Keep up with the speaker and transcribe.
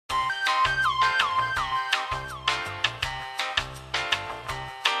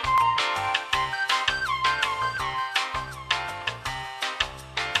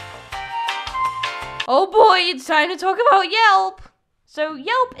Oh boy, it's time to talk about Yelp! So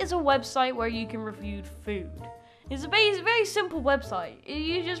Yelp is a website where you can review food. It's a very simple website.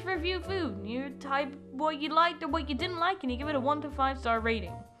 You just review food. You type what you liked or what you didn't like and you give it a 1 to 5 star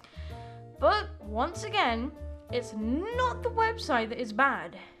rating. But once again, it's not the website that is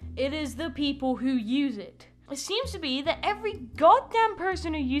bad. It is the people who use it. It seems to be that every goddamn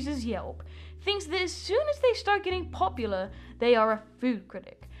person who uses Yelp thinks that as soon as they start getting popular, they are a food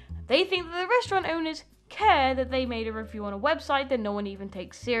critic. They think that the restaurant owners care that they made a review on a website that no one even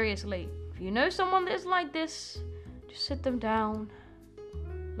takes seriously. If you know someone that is like this, just sit them down,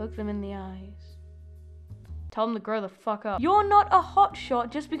 look them in the eyes, tell them to grow the fuck up. You're not a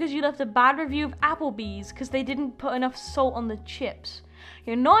hotshot just because you left a bad review of Applebee's because they didn't put enough salt on the chips.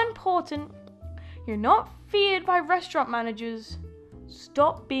 You're not important. You're not feared by restaurant managers.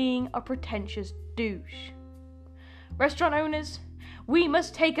 Stop being a pretentious douche. Restaurant owners, we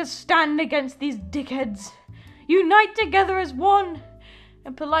must take a stand against these dickheads. Unite together as one.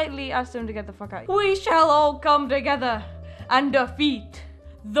 And politely ask them to get the fuck out. We shall all come together and defeat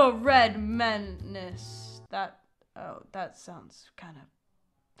the Red Menace. That sounds kind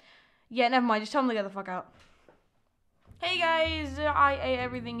of... Yeah, never mind. Just tell them to get the fuck out. Hey guys, I ate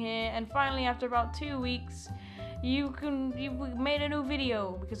everything here, and finally after about 2 weeks, you made a new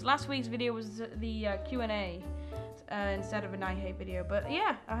video, because last week's video was the Q&A instead of an I Hate video, but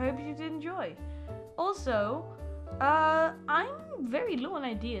yeah, I hope you did enjoy. Also, I'm very low on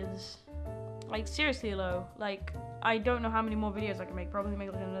ideas, like seriously low, like I don't know how many more videos I can make, probably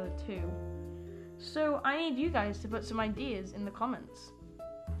make like another 2. So I need you guys to put some ideas in the comments.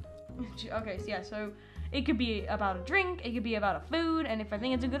 Okay, so yeah, so it could be about a drink, it could be about a food, and if I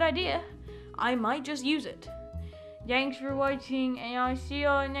think it's a good idea, I might just use it. Thanks for watching, and I'll see you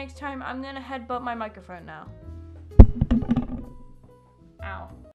all next time. I'm gonna headbutt my microphone now. Ow.